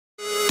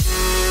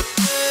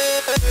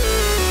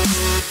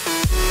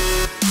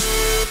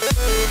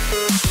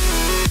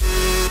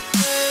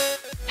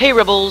Hey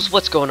Rebels,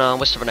 what's going on?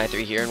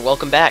 What's93 here, and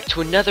welcome back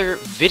to another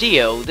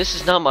video. This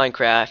is not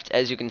Minecraft,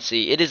 as you can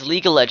see. It is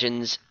League of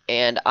Legends,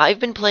 and I've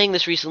been playing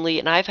this recently,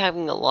 and I'm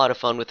having a lot of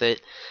fun with it.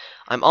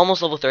 I'm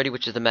almost level 30,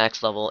 which is the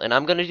max level, and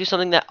I'm going to do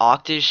something that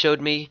Octiz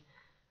showed me,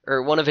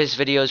 or one of his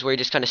videos where he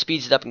just kind of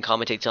speeds it up and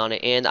commentates on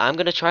it, and I'm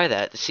going to try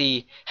that to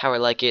see how I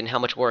like it and how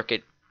much work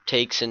it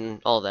takes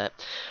and all that.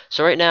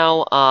 So right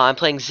now, I'm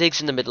playing Ziggs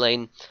in the mid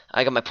lane.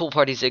 I got my pool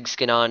party Ziggs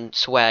skin on,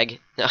 swag.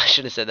 No, I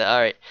should have said that.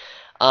 Alright.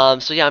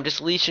 So yeah, I'm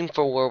just leashing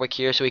for Warwick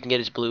here so he can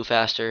get his blue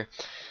faster.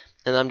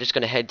 And I'm just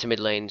going to head to mid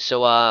lane.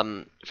 So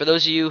for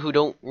those of you who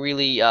don't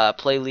really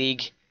play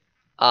League,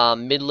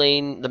 mid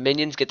lane, the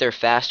minions get there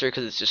faster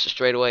because it's just a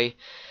straightaway.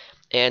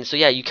 And so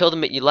yeah, you kill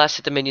them, you last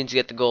hit the minions, you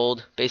get the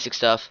gold, basic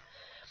stuff.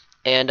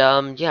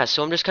 And yeah,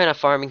 so I'm just kind of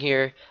farming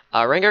here.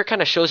 Rengar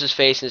kind of shows his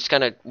face and just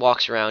kind of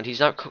walks around. He's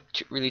not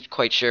really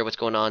quite sure what's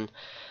going on.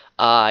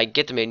 I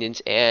get the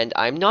minions, and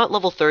I'm not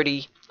level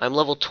 30. I'm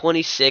level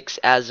 26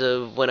 as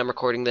of when I'm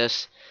recording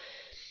this.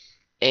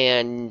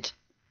 And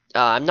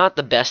I'm not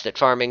the best at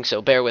farming,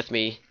 so bear with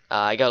me.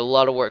 I got a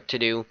lot of work to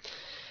do.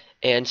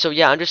 And so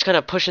yeah, I'm just kind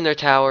of pushing their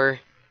tower.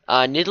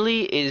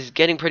 Nidalee is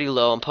getting pretty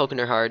low. I'm poking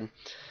her hard.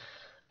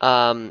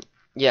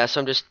 Yeah,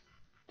 so I'm just...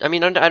 I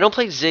mean, I don't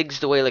play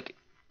Ziggs the way like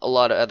a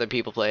lot of other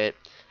people play it.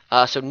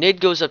 So Nid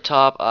goes up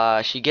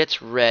top. She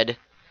gets red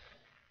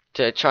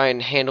to try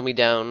and handle me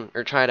down,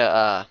 or try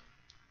to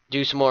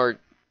do some more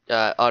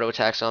auto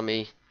attacks on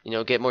me. You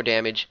know, get more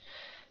damage.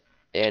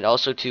 And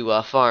also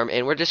to farm,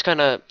 and we're just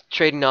kind of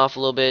trading off a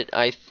little bit.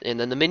 And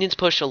then the minions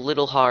push a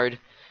little hard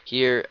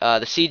here.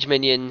 The siege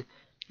minion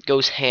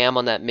goes ham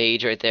on that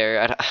mage right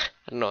there. I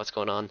don't know what's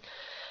going on.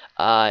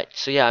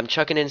 So yeah, I'm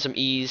chucking in some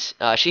E's.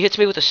 She hits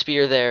me with a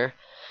spear there,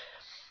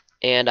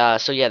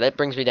 and so yeah, that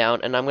brings me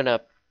down. And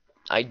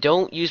I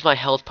don't use my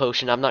health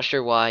potion. I'm not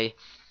sure why.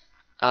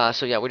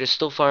 So yeah, we're just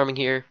still farming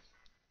here.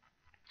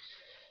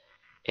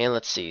 And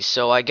let's see.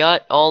 So I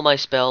got all my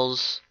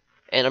spells,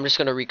 and I'm just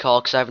gonna recall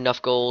because I have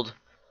enough gold.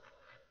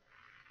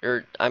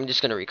 Or I'm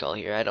just gonna recall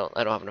here. I don't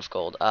have enough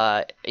gold.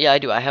 Yeah, I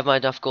do. I have my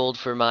enough gold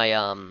for my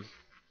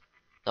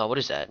oh, what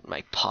is that?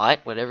 My pot,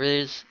 whatever it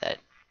is.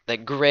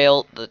 That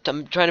Grail.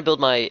 I'm trying to build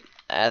my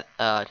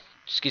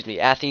excuse me,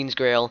 Athene's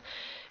Grail,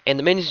 and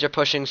the minions are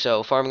pushing,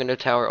 so farming into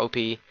tower OP.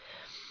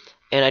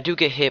 And I do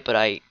get hit, but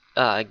I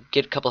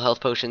get a couple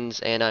health potions,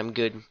 and I'm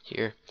good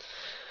here.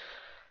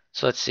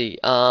 So let's see.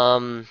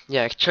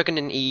 Yeah, chucking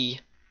an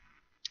E.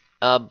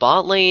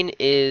 Bot lane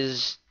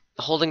is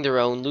holding their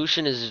own.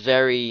 Lucian is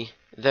very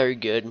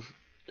good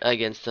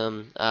against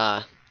them,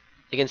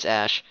 against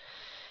Ashe.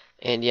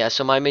 And yeah,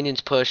 so my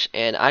minions push,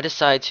 and I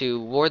decide to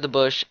ward the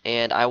bush,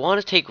 and I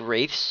want to take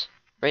Wraiths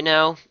right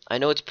now. I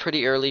know it's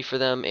pretty early for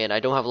them, and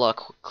I don't have a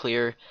lot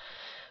clear,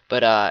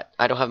 but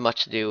I don't have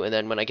much to do. And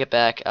then when I get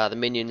back, the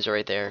minions are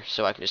right there,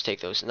 so I can just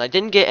take those. And I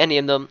didn't get any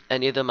of them.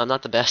 I'm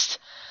not the best.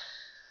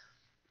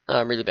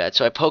 I'm really bad.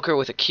 So I poke her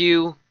with a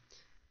Q.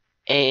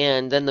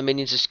 And then the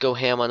minions just go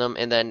ham on them,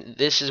 and then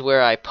this is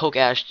where I poke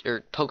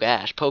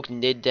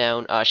Nid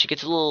down. She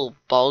gets a little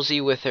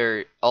ballsy with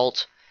her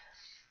ult,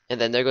 and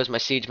then there goes my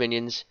siege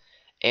minions.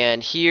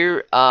 And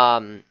here,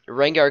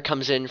 Rengar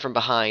comes in from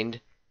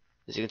behind,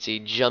 as you can see,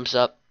 jumps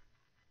up,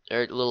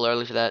 or a little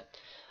early for that.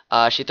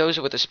 She throws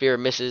it with a spear,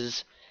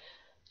 misses.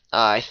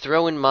 I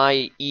throw in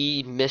my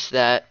E, miss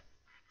that.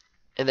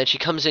 And then she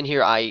comes in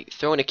here, I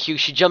throw in a Q,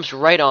 she jumps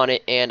right on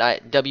it, and I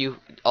W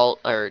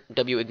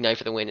ignite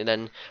for the win. And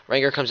then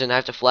Rengar comes in, I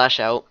have to flash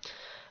out.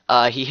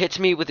 He hits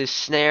me with his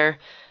snare.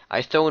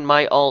 I throw in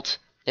my ult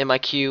and my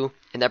Q,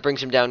 and that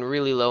brings him down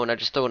really low, and I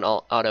just throw an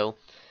auto.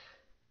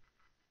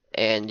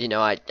 And you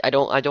know, I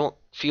don't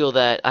feel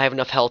that I have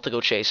enough health to go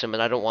chase him,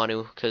 and I don't want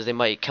to because they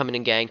might come in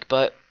and gank.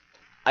 But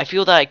I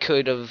feel that I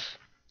could have,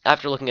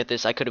 after looking at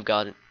this, I could have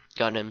gotten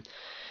him.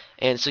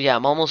 And so yeah,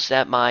 I'm almost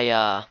at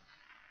my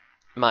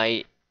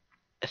my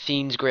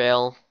Athene's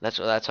Grail. That's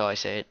how I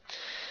say it.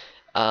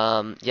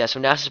 Yeah, so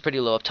Nasus is pretty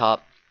low up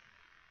top.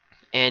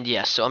 And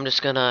yeah, so I'm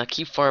just gonna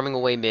keep farming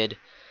away mid.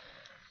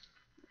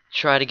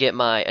 Try to get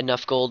my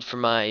enough gold for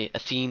my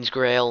Athene's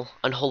Grail,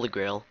 Unholy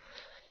Grail.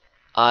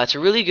 It's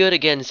really good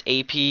against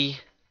AP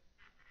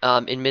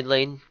in mid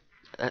lane.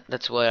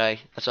 That's what I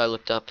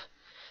looked up.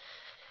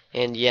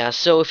 And yeah,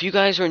 so if you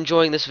guys are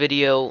enjoying this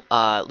video,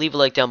 leave a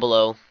like down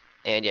below.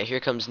 And yeah, here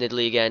comes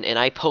Nidalee again, and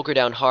I poke her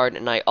down hard,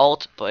 and I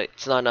ult, but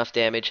it's not enough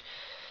damage.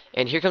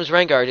 And here comes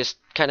Rengar, just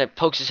kind of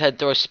pokes his head,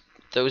 throws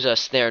a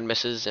snare and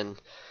misses, and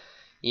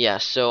yeah,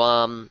 so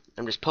I'm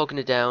just poking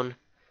it down.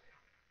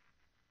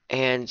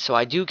 And so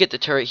I do get the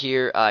turret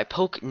here. I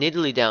poke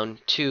Nidalee down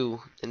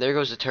too, and there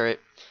goes the turret.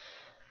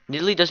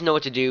 Nidalee doesn't know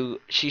what to do.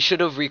 She should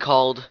have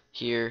recalled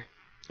here,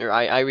 or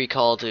I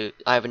recalled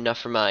I have enough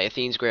for my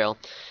Athene's Grail.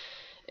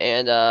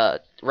 And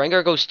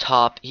Rengar goes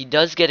top. He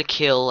does get a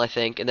kill, I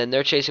think, and then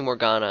they're chasing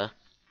Morgana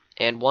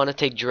and want to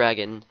take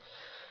Dragon.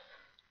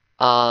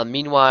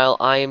 Meanwhile,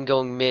 I am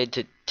going mid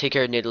to take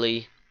care of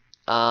Nidalee.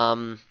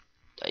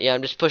 Yeah,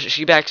 I'm just pushing.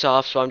 She backs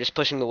off, so I'm just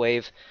pushing the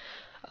wave.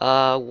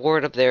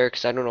 Ward up there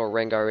because I don't know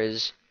where Rengar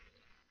is.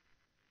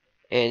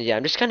 And yeah,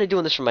 I'm just kind of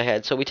doing this from my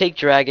head. So we take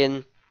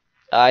Dragon.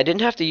 I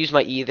didn't have to use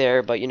my E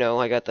there, but you know,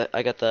 I got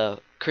the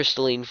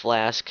crystalline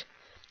flask.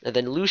 And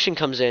then Lucian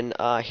comes in,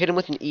 hit him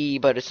with an E,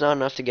 but it's not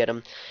enough to get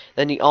him.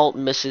 Then the ult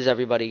misses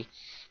everybody.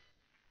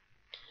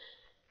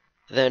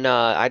 Then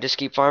I just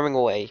keep farming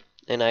away,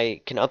 and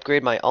I can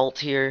upgrade my ult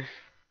here.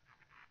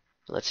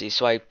 Let's see,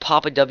 so I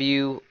pop a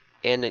W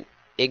and an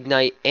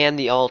ignite and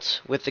the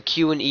ult with the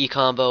Q and E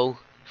combo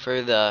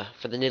for the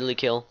Nidalee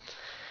kill.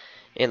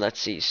 And let's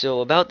see,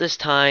 so about this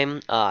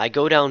time, I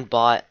go down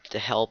bot to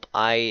help.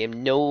 I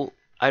don't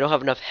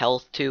have enough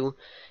health to,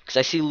 because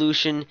I see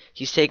Lucian,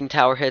 he's taking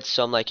tower hits,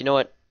 so I'm like, you know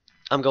what,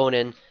 I'm going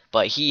in,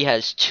 but he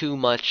has too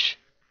much,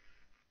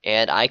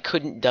 and I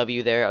couldn't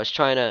W there.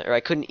 I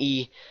couldn't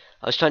E.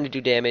 I was trying to do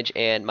damage,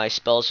 and my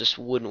spells just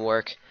wouldn't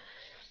work.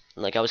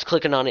 Like, I was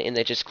clicking on it, and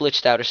it just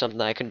glitched out or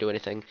something, I couldn't do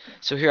anything.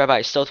 So here I buy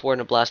a Stealth Ward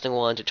and a Blasting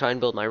Wand to try and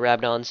build my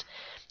Rabdons.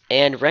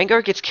 And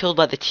Rengar gets killed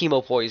by the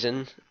Teemo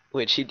Poison,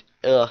 which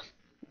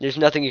there's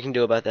nothing you can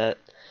do about that.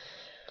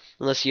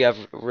 Unless you have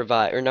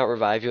Revive, or not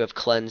Revive, you have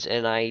Cleanse.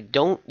 And I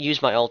don't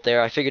use my ult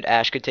there. I figured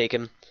Ashe could take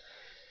him.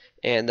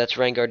 And that's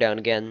Rengar down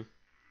again.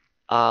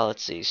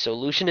 Let's see. So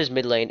Lucian is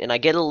mid lane, and I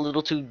get a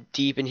little too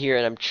deep in here,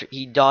 and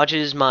he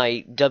dodges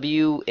my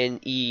W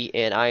and E,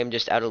 and I am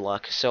just out of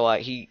luck. So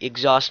he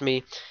exhausts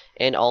me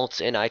and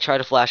ults, and I try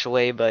to flash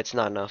away, but it's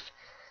not enough.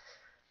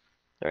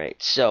 All right.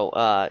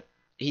 So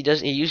he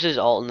uses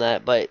ult in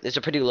that, but it's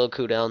a pretty low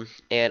cooldown,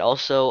 and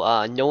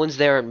also no one's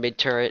there in mid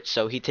turret,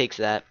 so he takes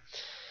that.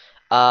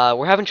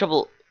 We're having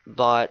trouble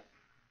bot.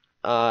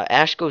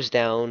 Ashe goes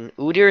down.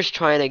 Udyr is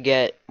trying to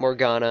get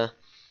Morgana.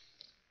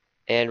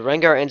 And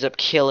Rengar ends up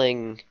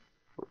killing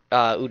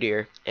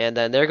Udyr. And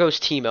then there goes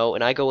Teemo,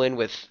 and I go in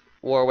with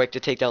Warwick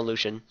to take down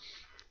Lucian.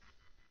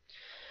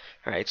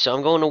 Alright, so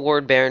I'm going to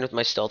Ward Baron with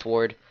my Stealth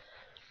Ward.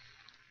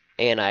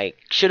 And I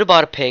should have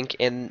bought a pink,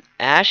 and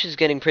Ashe is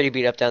getting pretty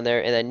beat up down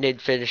there, and then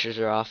Nid finishes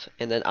her off.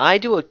 And then I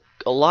do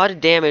a lot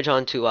of damage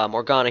onto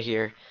Morgana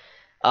here.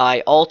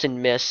 I ult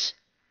and miss,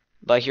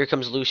 but here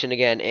comes Lucian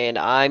again, and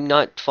I'm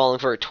not falling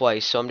for it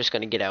twice, so I'm just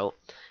going to get out.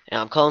 And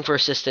I'm calling for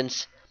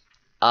assistance.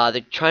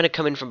 They're trying to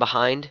come in from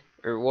behind,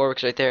 or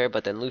Warwick's right there,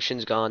 but then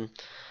Lucian's gone.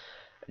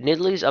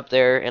 Nidalee's up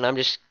there, and I'm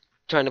just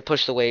trying to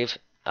push the wave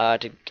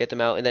to get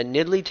them out. And then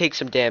Nidalee takes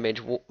some damage.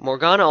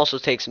 Morgana also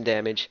takes some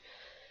damage.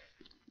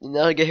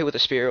 Now I get hit with a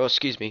spear. Oh,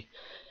 excuse me.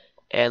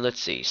 And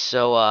let's see.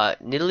 So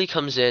Nidalee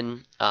comes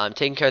in. I'm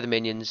taking care of the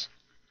minions.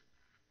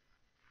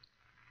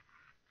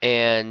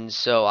 And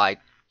so I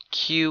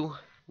Q.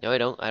 No, I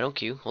don't. I don't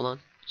Q. Hold on.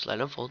 Just let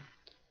it unfold.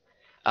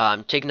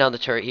 I'm taking down the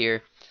turret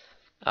here.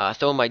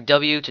 Throwing my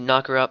W to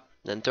knock her up,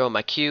 then throwing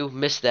my Q,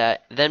 miss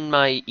that, then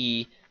my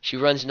E, she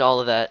runs into all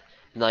of that,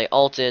 and I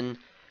ult in,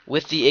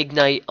 with the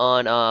ignite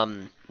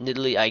on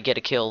Nidalee, I get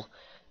a kill,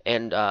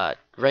 and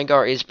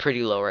Rengar is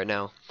pretty low right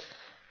now.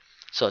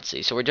 So let's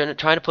see, so we're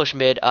trying to push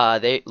mid,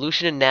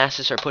 Lucian and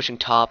Nasus are pushing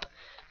top,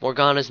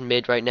 Morgana's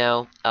mid right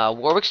now,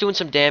 Warwick's doing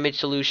some damage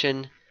to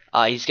Lucian,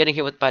 he's getting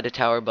hit by the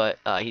tower, but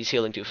he's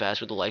healing too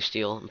fast with the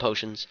lifesteal and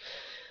potions.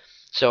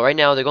 So right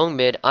now, they're going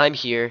mid, I'm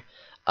here,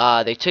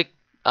 they took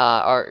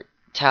our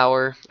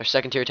tower, our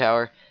second tier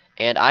tower,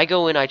 and I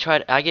go in, I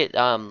get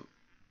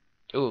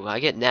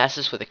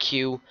Nasus with a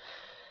Q,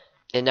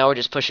 and now we're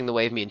just pushing the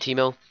wave, me and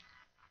Teemo,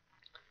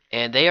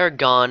 and they are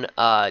gone.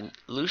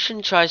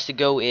 Lucian tries to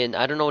go in,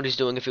 I don't know what he's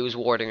doing, if he was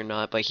warding or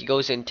not, but he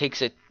goes in,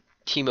 takes a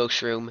Teemo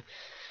shroom,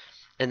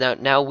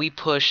 and now we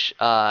push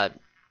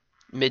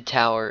mid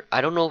tower.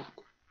 I don't know,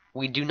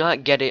 we do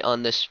not get it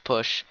on this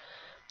push,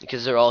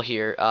 because they're all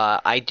here.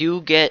 I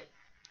do get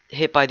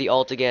hit by the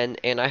ult again,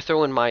 and I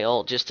throw in my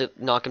ult just to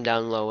knock him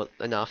down low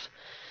enough.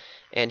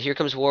 And here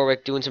comes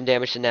Warwick doing some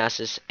damage to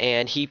Nasus,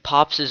 and he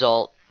pops his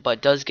ult,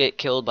 but does get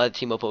killed by the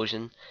Teemo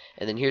Poison.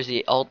 And then here's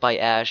the ult by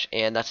Ashe,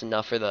 and that's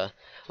enough for the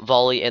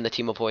volley and the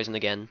Teemo Poison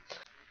again.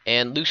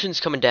 And Lucian's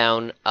coming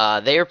down.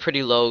 They are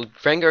pretty low.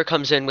 Rengar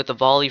comes in with the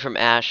volley from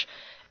Ashe,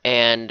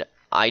 and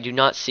I do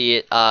not see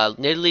it.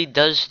 Nidalee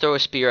does throw a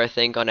spear, I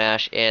think, on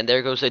Ashe, and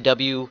there goes a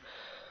W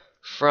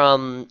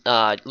from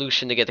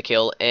Lucian to get the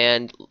kill,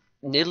 and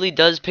Nidalee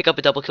does pick up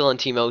a double kill on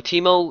Teemo.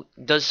 Teemo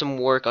does some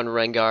work on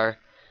Rengar,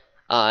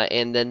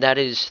 and then that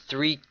is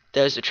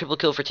a triple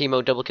kill for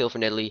Teemo, double kill for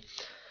Nidalee.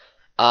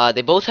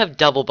 They both have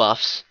double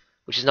buffs,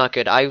 which is not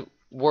good. I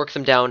work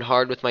them down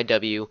hard with my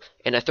W,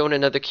 and I throw in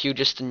another Q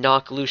just to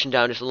knock Lucian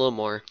down just a little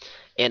more.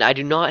 And I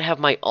do not have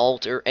my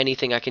ult or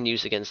anything I can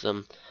use against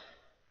them.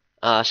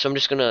 So I'm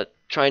just going to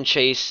try and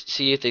chase,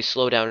 see if they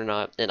slow down or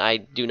not. And I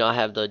do not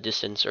have the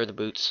distance or the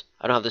boots.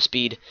 I don't have the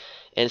speed.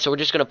 And so we're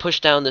just going to push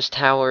down this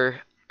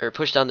tower, or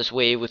push down this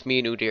wave with me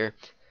and Udyr.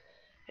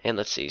 And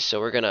let's see, so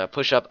we're going to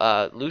push up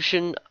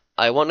Lucian.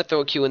 I want to throw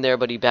a Q in there,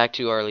 but he backed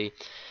too early.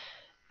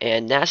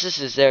 And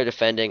Nasus is there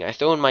defending. I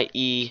throw in my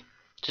E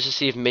just to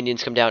see if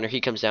minions come down or he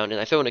comes down.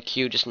 And I throw in a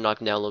Q just to knock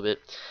him down a little bit.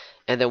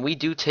 And then we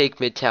do take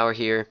mid tower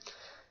here.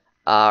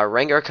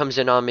 Rengar comes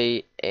in on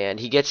me, and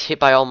he gets hit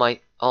by all my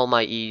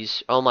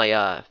E's, all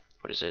my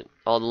what is it?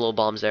 All the little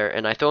bombs there,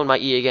 and I throw in my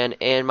E again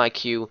and my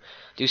Q,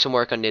 do some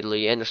work on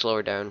Nidalee and the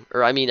slower down,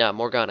 or I mean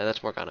Morgana.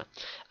 That's Morgana.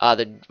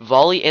 The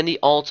volley and the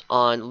ult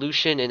on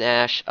Lucian and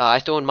Ashe. I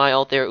throw in my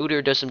ult there.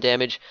 Udyr does some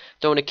damage.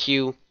 Throw in a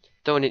Q,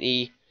 throw in an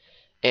E,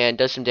 and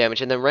does some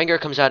damage. And then Rengar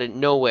comes out of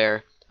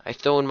nowhere. I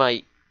throw in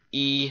my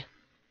E,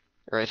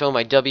 or I throw in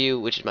my W,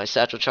 which is my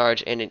satchel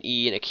charge, and an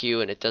E and a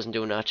Q, and it doesn't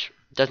do enough.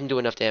 Doesn't do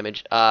enough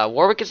damage.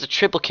 Warwick gets a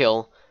triple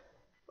kill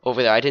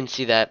over there. I didn't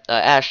see that.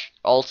 Ashe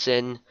ults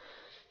in,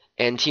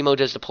 and Teemo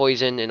does the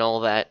poison and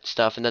all that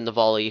stuff, and then the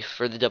volley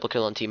for the double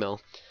kill on Teemo.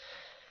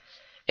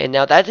 And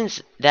now that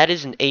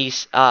is an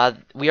ace.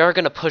 We are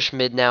gonna push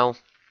mid now.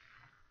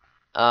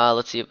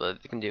 Let's see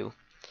what they can do.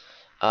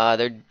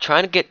 They're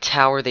trying to get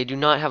tower. They do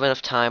not have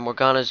enough time.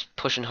 Morgana's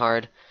pushing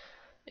hard,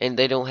 and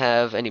they don't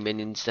have any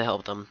minions to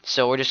help them.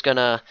 So we're just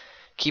gonna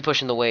keep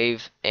pushing the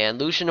wave, and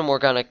Lucian and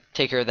Morgana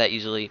take care of that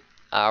easily.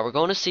 We're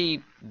going to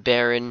see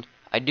Baron.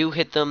 I do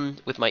hit them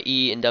with my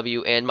E and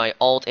W and my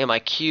alt and my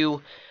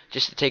Q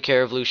just to take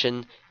care of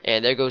Lucian.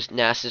 And there goes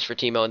Nasus for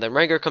Teemo. And then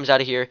Rengar comes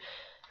out of here.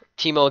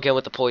 Teemo again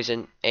with the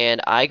poison.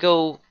 And I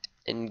go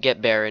and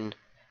get Baron.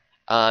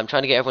 I'm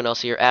trying to get everyone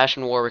else here. Ashe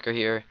and Warwick are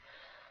here.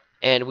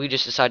 And we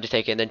just decide to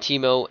take it. And then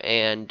Teemo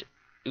and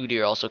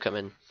Udyr also come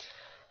in.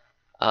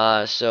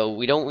 So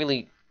we don't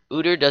really...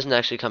 Udyr doesn't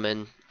actually come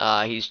in.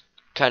 He's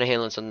kind of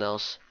handling something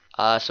else.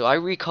 So I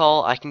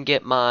recall I can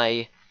get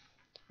my...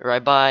 Or I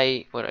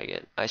buy, what do I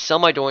get? I sell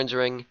my Doran's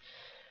ring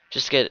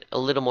just to get a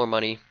little more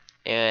money.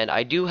 And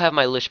I do have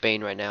my Lich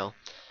Bane right now.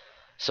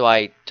 So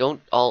I don't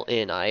all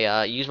in.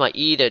 I use my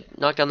E to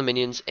knock down the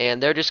minions.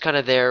 And they're just kind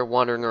of there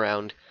wandering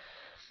around.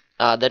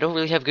 They don't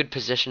really have good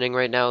positioning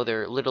right now.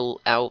 They're a little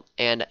out.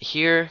 And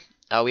here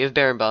we have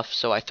Baron buff.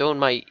 So I throw in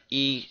my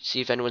E, see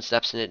if anyone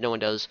steps in it. No one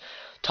does.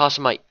 Toss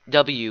in my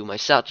W, my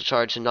satchel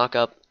charge to knock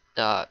up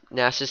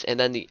Nasus. And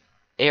then the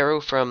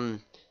arrow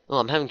from... Well,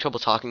 I'm having trouble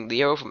talking.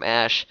 The arrow from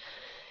Ashe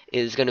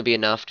is going to be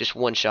enough, just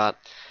one shot.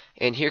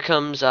 And here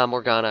comes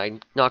Morgana. I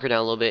knock her down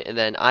a little bit, and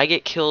then I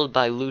get killed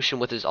by Lucian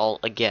with his ult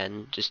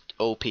again, just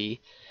OP. I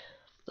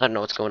don't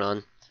know what's going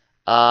on.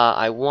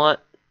 I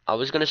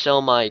was going to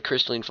sell my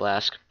crystalline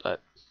flask,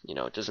 but, you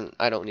know, it doesn't,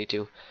 I don't need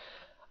to.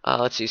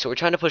 Let's see, so we're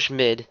trying to push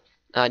mid.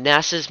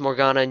 Nasus,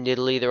 Morgana,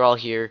 Nidalee, they're all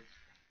here.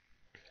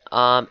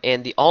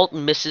 And the ult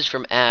misses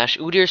from Ashe.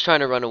 Udyr's trying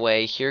to run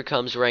away. Here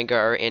comes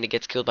Rengar, and it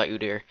gets killed by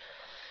Udyr.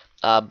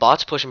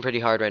 Bot's pushing pretty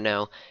hard right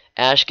now.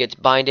 Ashe gets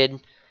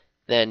binded.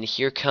 Then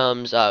here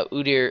comes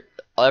Udyr.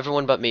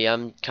 Everyone but me.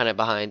 I'm kind of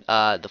behind.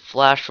 The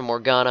flash from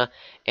Morgana.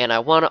 And I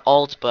want to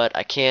ult, but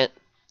I can't.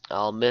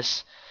 I'll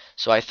miss.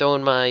 So I throw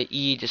in my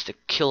E just to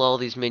kill all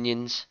these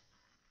minions.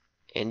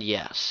 And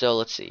yeah, so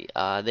let's see.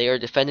 They are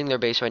defending their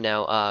base right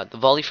now. The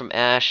volley from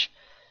Ashe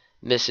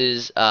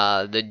misses.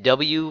 The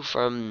W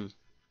from...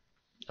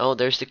 Oh,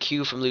 there's the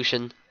Q from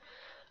Lucian.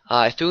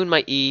 I threw in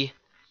my E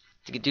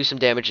to do some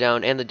damage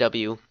down, and the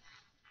W.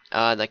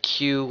 The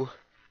Q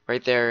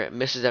right there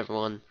misses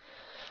everyone.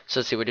 So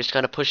let's see, we're just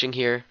kind of pushing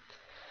here.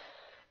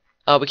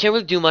 We can't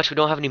really do much. We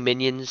don't have any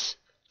minions.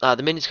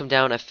 The minions come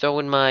down. I throw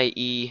in my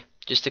E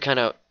just to kind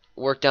of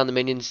work down the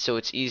minions so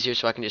it's easier,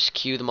 so I can just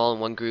queue them all in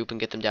one group and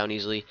get them down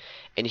easily.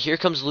 And here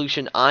comes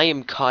Lucian. I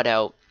am caught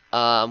out.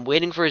 I'm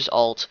waiting for his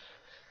ult.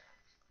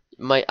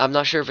 I'm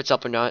not sure if it's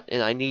up or not,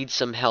 and I need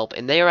some help.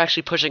 And they are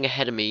actually pushing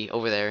ahead of me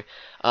over there.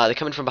 They're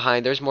coming from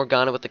behind. There's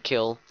Morgana with the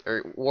kill,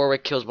 or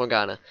Warwick kills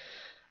Morgana.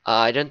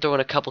 I then throw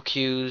in a couple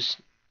Qs,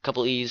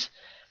 couple E's,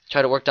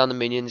 try to work down the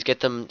minions, get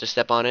them to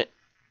step on it.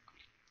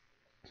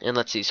 And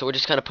let's see, so we're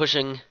just kind of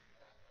pushing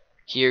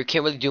here.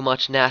 Can't really do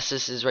much.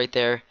 Nasus is right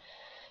there.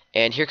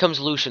 And here comes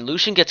Lucian.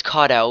 Lucian gets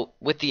caught out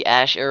with the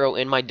Ashe arrow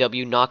in my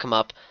W, knock him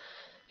up,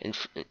 and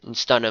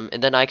stun him.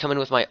 And then I come in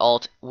with my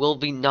ult. Will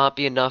not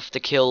be enough to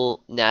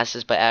kill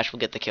Nasus, but Ashe will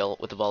get the kill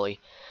with the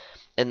volley.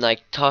 And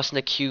like tossing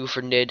a Q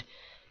for Nid,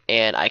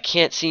 and I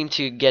can't seem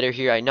to get her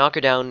here. I knock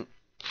her down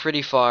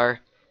pretty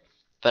far,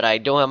 but I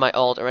don't have my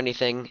ult or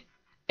anything.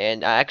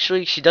 And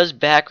actually, she does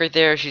back right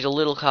there. She's a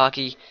little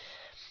cocky,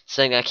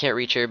 saying I can't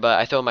reach her, but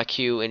I throw my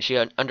Q, and she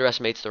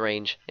underestimates the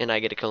range, and I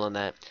get a kill on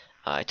that.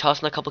 I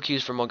toss in a couple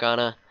Qs for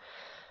Morgana.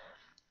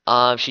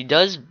 She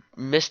does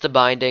miss the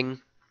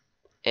binding,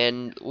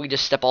 and we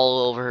just step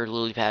all over her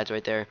lily pads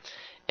right there.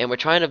 And we're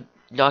trying to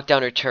knock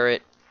down her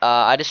turret.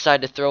 I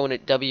decide to throw in a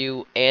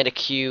W and a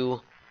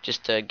Q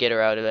just to get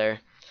her out of there.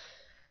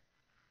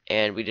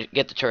 And we just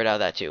get the turret out of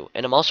that too.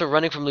 And I'm also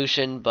running from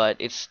Lucian,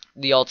 but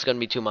the ult's going to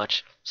be too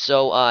much.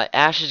 So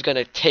Ashe is going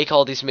to take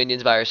all these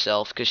minions by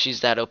herself because she's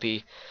that OP.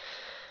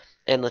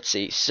 And let's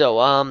see. So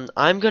I'm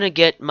going to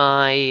get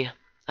my...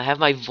 I have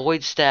my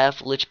Void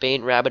Staff, Lich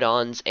Bane,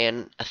 Rabadons,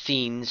 and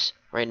Athenes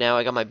right now.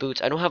 I got my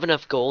boots. I don't have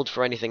enough gold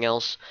for anything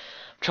else.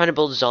 I'm trying to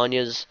build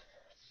Zhonya's.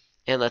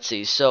 And let's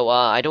see. So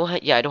I don't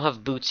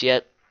have boots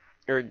yet.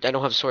 Or I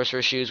don't have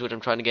Sorcerer Shoes, which I'm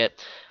trying to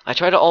get. I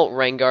try to ult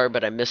Rengar,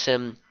 but I miss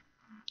him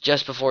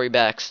just before he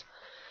backs.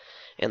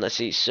 And let's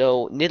see.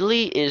 So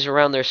Nidalee is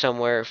around there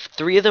somewhere.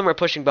 3 of them are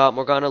pushing bot.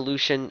 Morgana,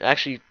 Lucian.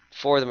 Actually,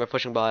 4 of them are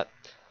pushing bot.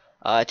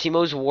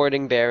 Teemo's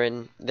warding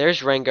Baron.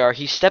 There's Rengar.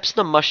 He steps in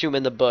the mushroom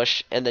in the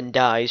bush and then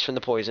dies from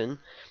the poison.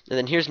 And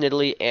then here's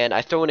Nidalee, and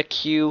I throw in a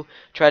Q,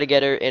 try to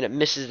get her, and it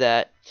misses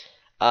that.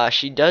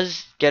 She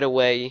does get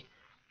away,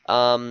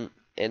 and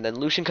then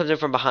Lucian comes in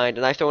from behind,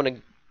 and I throw in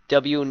a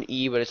W and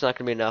E, but it's not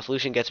going to be enough.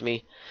 Lucian gets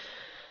me.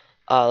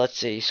 Let's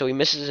see. So he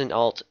misses an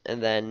ult,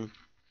 and then...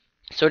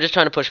 So we're just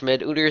trying to push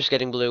mid. Udyr's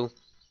getting blue.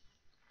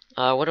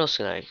 What else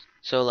can I?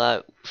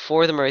 So,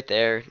 four of them right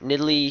there.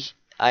 Nidalee,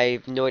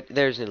 I know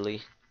there's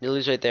Nidalee.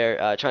 Nidalee's right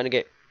there, trying to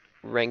get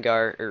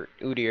Rengar, or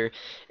Udyr.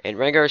 And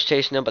Rengar's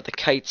chasing him, but the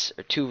kites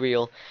are too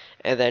real.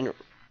 And then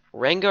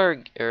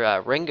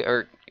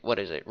what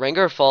is it?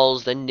 Rengar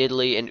falls, then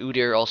Nidalee and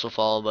Udyr also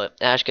fall, but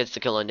Ashe gets the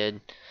kill on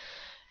Nid.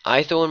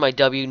 I throw in my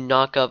W,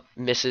 knock up,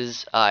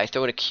 misses. I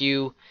throw in a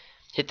Q,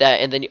 hit that,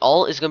 and then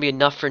all is going to be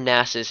enough for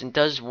Nasus, and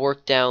does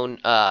work down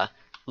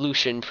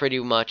Lucian pretty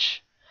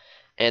much.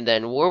 And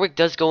then Warwick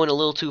does go in a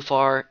little too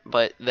far,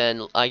 but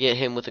then I get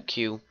him with a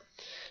Q.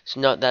 So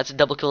no, that's a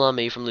double kill on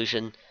me from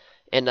Lucian.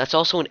 And that's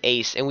also an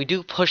ace, and we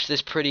do push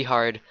this pretty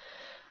hard.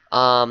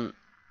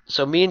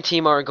 So me and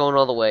Teemo are going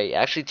all the way.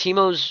 Actually,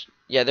 Teemo's,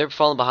 yeah, they're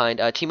falling behind.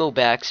 Teemo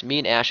backs, me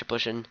and Ashe are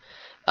pushing.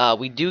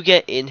 We do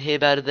get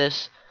inhib out of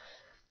this.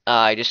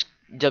 I just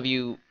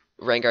W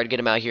Rengar to get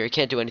him out here. He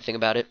can't do anything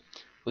about it.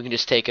 We can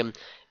just take him.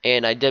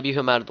 And I W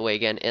him out of the way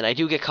again. And I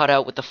do get caught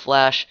out with the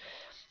flash.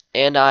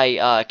 And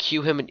I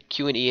Q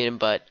and E him,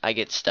 but I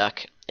get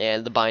stuck.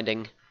 And the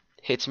binding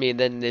hits me, and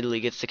then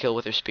Nidalee gets the kill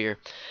with her spear.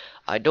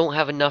 I don't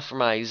have enough for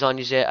my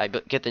Zhonya's yet. I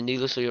get the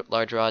needlessly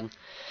large rod.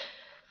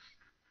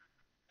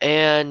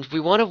 And we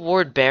want to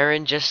ward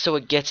Baron just so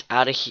it gets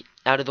out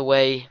of the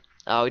way.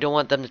 We don't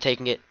want them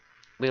taking it.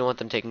 We don't want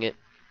them taking it.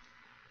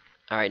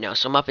 Alright, now,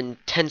 so I'm up in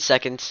 10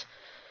 seconds.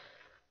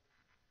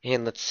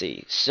 And let's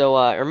see. So,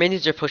 our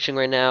minions are pushing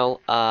right now.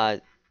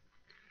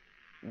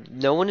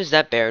 No one is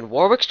that Baron.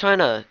 Warwick's trying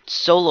to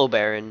solo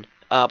Baron,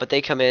 but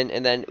they come in.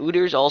 And then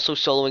Udyr's also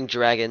soloing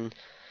Dragon.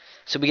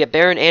 So we get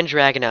Baron and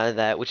Dragon out of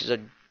that, which is a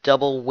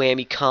double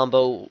whammy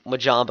combo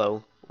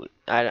Majambo.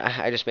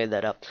 I just made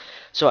that up.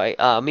 So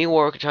me and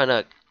Warwick are trying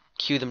to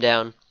Q them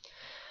down.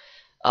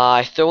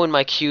 I throw in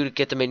my Q to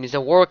get the minions.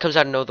 Then Warwick comes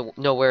out of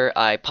nowhere.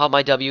 I pop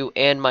my W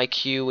and my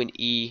Q and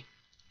E,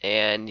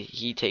 and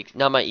he takes,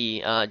 not my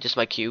E, just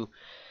my Q,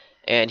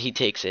 and he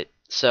takes it.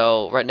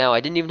 So right now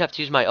I didn't even have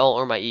to use my ult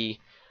or my E,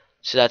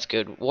 so that's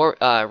good.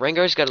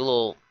 Rengar's got a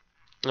little,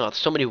 oh, there's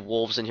so many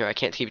wolves in here, I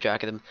can't keep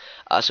track of them.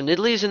 So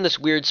Nidalee's in this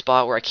weird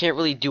spot where I can't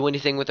really do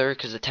anything with her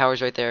because the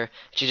tower's right there.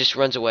 She just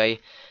runs away.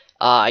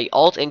 I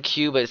ult and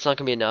Q, but it's not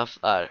going to be enough.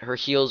 Her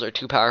heals are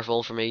too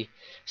powerful for me.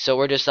 So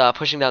we're just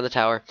pushing down the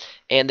tower.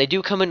 And they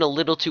do come in a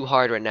little too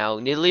hard right now.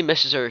 Nidalee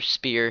misses her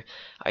spear.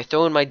 I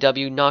throw in my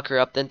W, knock her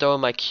up, then throw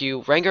in my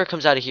Q. Rengar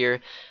comes out of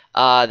here.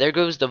 There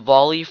goes the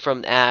volley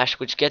from Ashe,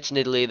 which gets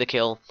Nidalee the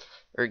kill.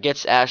 Or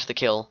gets Ashe the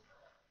kill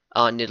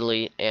on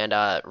Nidalee. And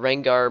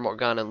Rengar,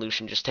 Morgana, and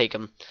Lucian just take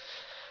him.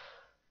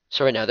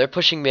 So right now, they're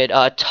pushing mid.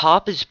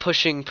 Top is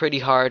pushing pretty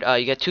hard.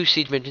 You got two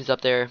siege minions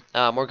up there.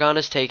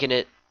 Morgana's taking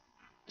it.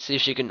 See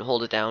if she can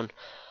hold it down.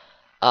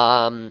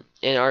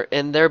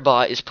 And their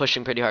bot is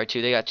pushing pretty hard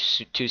too. They got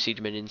two siege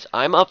minions.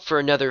 I'm up for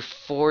another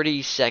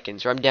 40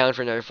 seconds, or I'm down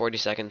for another 40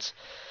 seconds.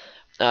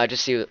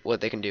 Just see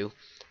what they can do.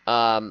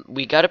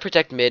 We gotta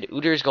protect mid.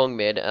 Udyr's going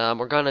mid.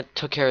 Morgana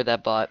took care of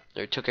that bot,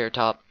 or took care of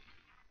top.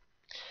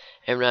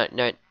 And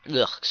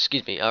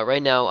excuse me.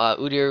 Right now,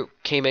 Udyr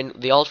came in.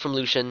 The ult from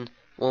Lucian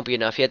won't be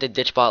enough. He had to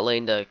ditch bot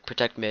lane to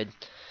protect mid.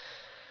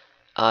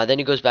 Then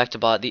he goes back to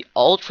bot. The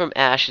ult from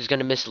Ashe is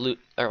gonna miss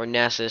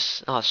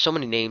Nasus. Oh, so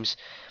many names.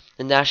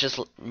 The Nasus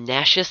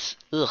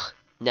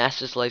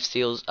life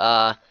steals.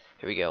 Here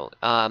we go.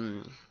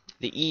 The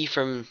E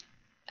from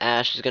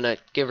Ashe is gonna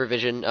give her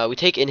vision. We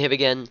take inhib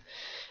again,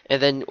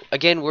 and then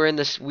again we're in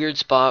this weird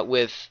spot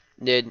with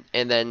Nid,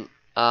 and then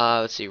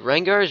let's see.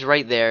 Rengar is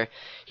right there.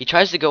 He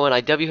tries to go in.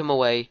 I W him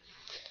away,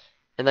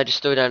 and I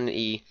just throw down an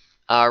E.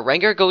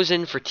 Rengar goes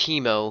in for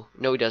Teemo.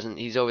 No, he doesn't.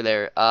 He's over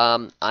there.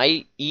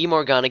 I E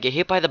Morgana, get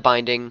hit by the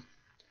binding.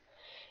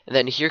 And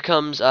then here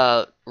comes,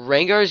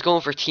 Rengar is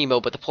going for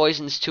Teemo, but the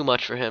poison's too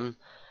much for him.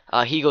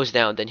 He goes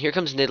down. Then here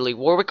comes Nidalee.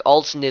 Warwick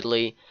ults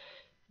Nidalee,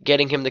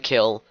 getting him the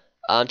kill.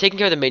 Taking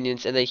care of the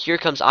minions. And then here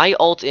comes, I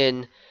ult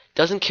in.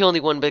 Doesn't kill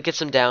anyone, but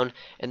gets him down.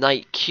 And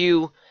I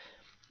Q.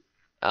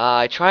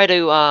 I try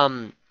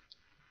to,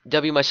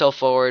 W myself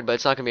forward, but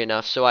it's not going to be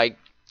enough. So I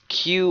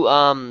Q,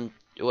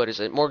 what is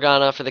it,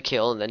 Morgana for the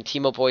kill, and then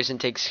Teemo Poison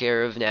takes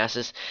care of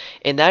Nasus,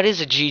 and that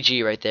is a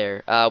GG right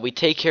there. We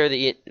take care of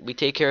the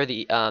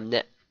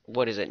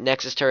what is it,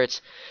 Nexus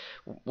turrets.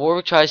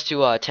 Warwick tries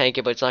to tank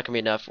it, but it's not gonna be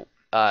enough.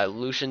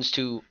 Lucian's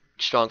too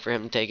strong for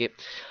him to take it.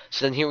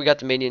 So then here we got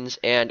the minions,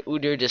 and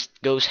Udyr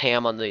just goes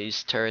ham on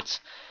these turrets.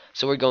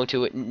 So we're going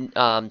to it.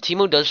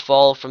 Teemo does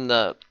fall from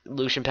the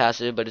Lucian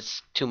passive, but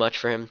it's too much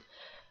for him.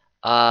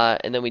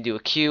 And then we do a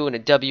Q and a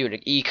W and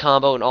an E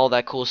combo and all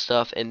that cool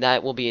stuff, and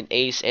that will be an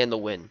ace and the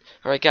win.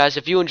 Alright guys,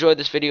 if you enjoyed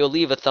this video,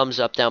 leave a thumbs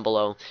up down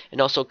below,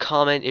 and also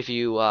comment if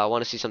you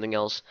want to see something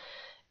else.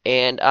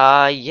 And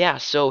yeah,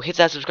 so hit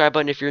that subscribe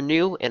button if you're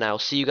new, and I'll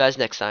see you guys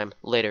next time.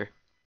 Later.